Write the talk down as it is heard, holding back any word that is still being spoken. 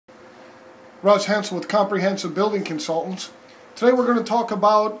Russ Hensel with Comprehensive Building Consultants. Today we're going to talk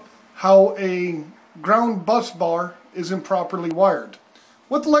about how a ground bus bar is improperly wired.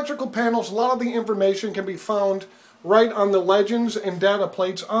 With electrical panels, a lot of the information can be found right on the legends and data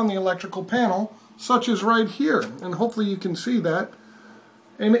plates on the electrical panel, such as right here, and hopefully you can see that.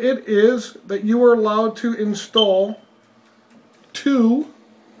 And it is that you are allowed to install two,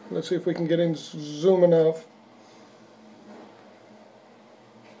 let's see if we can get in zoom enough,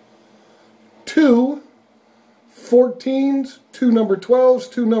 two 14s, two number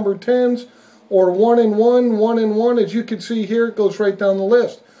 12s, two number 10s, or 1 and 1, 1 and 1. As you can see here, it goes right down the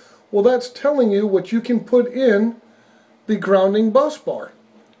list. Well, that's telling you what you can put in the grounding bus bar.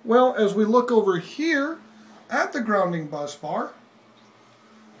 Well, as we look over here at the grounding bus bar,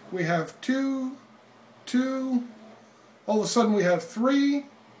 we have 2, 2, all of a sudden we have 3,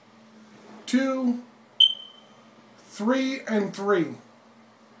 2, 3, and 3.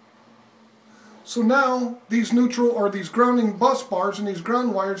 So now these neutral or these grounding bus bars and these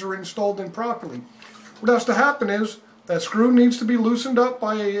ground wires are installed improperly. What has to happen is that screw needs to be loosened up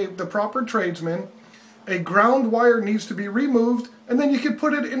by the proper tradesman, a ground wire needs to be removed, and then you can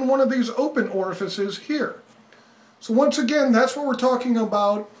put it in one of these open orifices here. So once again, that's what we're talking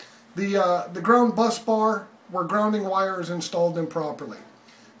about, the ground bus bar where grounding wire is installed improperly.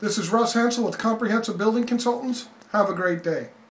 This is Russ Hensel with Comprehensive Building Consultants. Have a great day.